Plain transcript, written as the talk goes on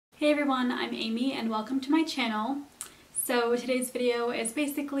Hey everyone, I'm Amy and welcome to my channel. So today's video is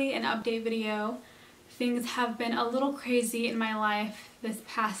basically an update video. Things have been a little crazy in my life this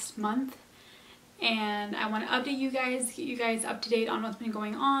past month and I want to update you guys, get you guys up to date on what's been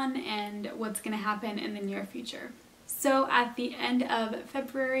going on and what's going to happen in the near future. So at the end of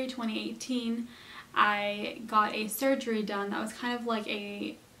February 2018, I got a surgery done that was kind of like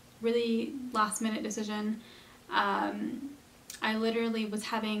a really last minute decision. I literally was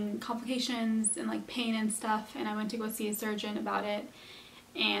having complications and like pain and stuff, and I went to go see a surgeon about it,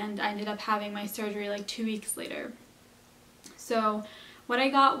 and I ended up having my surgery like 2 weeks later. So what I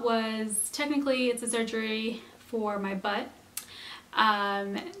got was, technically it's a surgery for my butt.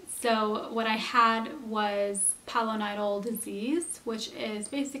 So what I had was Pilonidal Disease, which is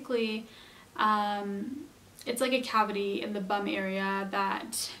basically, it's like a cavity in the bum area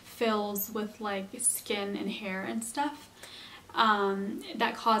that fills with like skin and hair and stuff.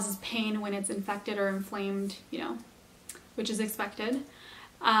 That causes pain when it's infected or inflamed, you know, which is expected.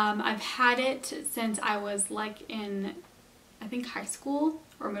 I've had it since I was like in, I think, high school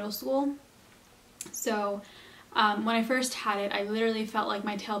or middle school. So when I first had it, I literally felt like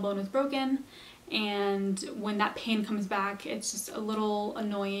my tailbone was broken, and when that pain comes back, it's just a little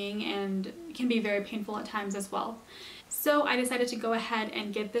annoying and it can be very painful at times as well. So I decided to go ahead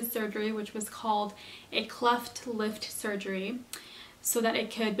and get this surgery, which was called a Cleft Lift Surgery, so that it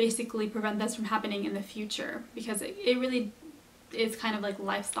could basically prevent this from happening in the future, because it really is kind of like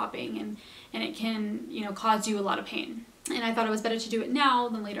life-stopping and it can, you know, cause you a lot of pain. And I thought it was better to do it now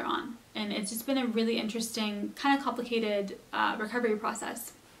than later on. And it's just been a really interesting, kind of complicated recovery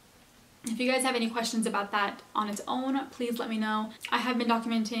process. If you guys have any questions about that on its own, please let me know. I have been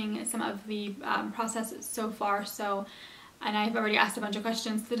documenting some of the process so far, and I've already asked a bunch of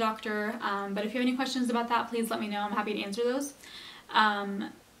questions to the doctor, but if you have any questions about that, please let me know. I'm happy to answer those.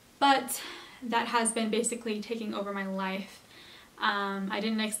 But that has been basically taking over my life. I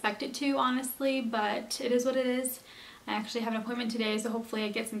didn't expect it to, honestly, but it is what it is. I actually have an appointment today, so hopefully I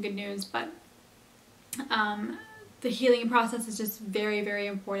get some good news, but the healing process is just very, very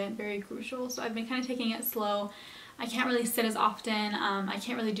important, very crucial. So I've been kind of taking it slow. I can't really sit as often. I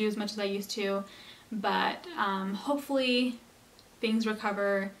can't really do as much as I used to, but hopefully things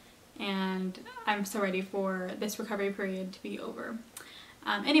recover, and I'm so ready for this recovery period to be over.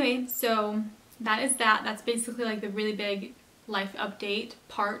 Anyway, so that is that. That's basically like the really big life update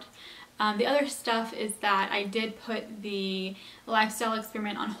part. The other stuff is that I did put the lifestyle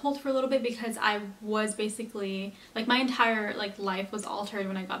experiment on hold for a little bit, because I was basically, like, my entire like life was altered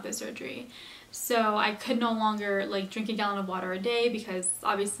when I got this surgery. So I could no longer like drink a gallon of water a day, because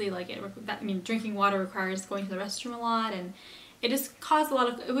obviously like drinking water requires going to the restroom a lot, and it just caused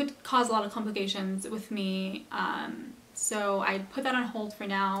it would cause a lot of complications with me. So I put that on hold for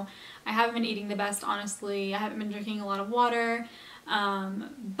now. I haven't been eating the best, honestly. I haven't been drinking a lot of water.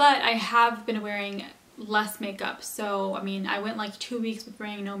 But I have been wearing less makeup. So, I mean, I went like 2 weeks with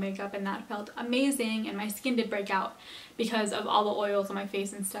wearing no makeup, and that felt amazing, and my skin did break out because of all the oils on my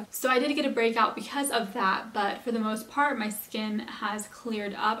face and stuff. So I did get a breakout because of that, but for the most part, my skin has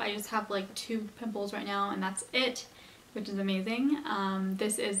cleared up. I just have like 2 pimples right now, and that's it, which is amazing.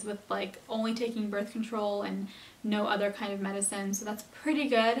 This is with like only taking birth control and no other kind of medicine, so that's pretty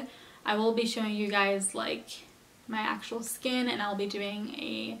good. I will be showing you guys like my actual skin, and I'll be doing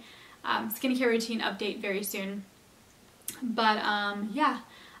a skincare routine update very soon. But yeah,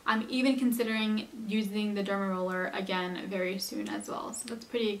 I'm even considering using the derma roller again very soon as well, so that's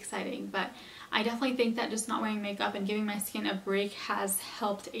pretty exciting. But I definitely think that just not wearing makeup and giving my skin a break has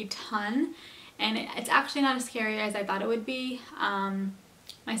helped a ton, and it's actually not as scary as I thought it would be.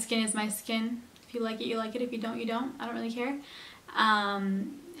 My skin is my skin. If you like it, you like it. If you don't, you don't. I don't really care.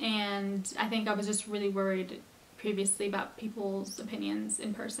 And I think I was just really worried previously about people's opinions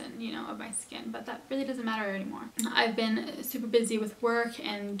in person, you know, of my skin, but that really doesn't matter anymore. I've been super busy with work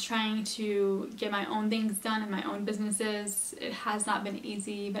and trying to get my own things done in my own businesses. It has not been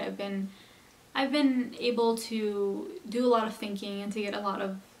easy, but I've been able to do a lot of thinking and to get a lot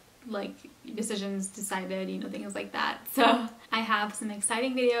of like decisions decided, you know, things like that. So I have some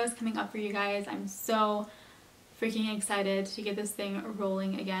exciting videos coming up for you guys. I'm so freaking excited to get this thing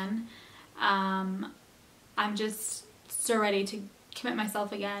rolling again. I'm just so ready to commit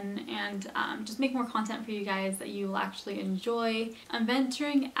myself again and just make more content for you guys that you will actually enjoy. I'm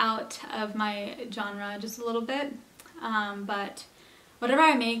venturing out of my genre just a little bit, but whatever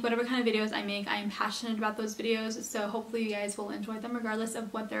I make, whatever kind of videos I make, I am passionate about those videos, so hopefully you guys will enjoy them regardless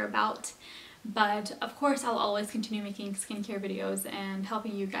of what they're about. But of course, I'll always continue making skincare videos and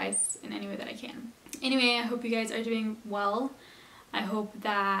helping you guys in any way that I can. Anyway, I hope you guys are doing well. I hope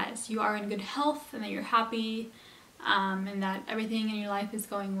that you are in good health and that you're happy, and that everything in your life is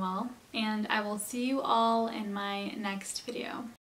going well. And I will see you all in my next video.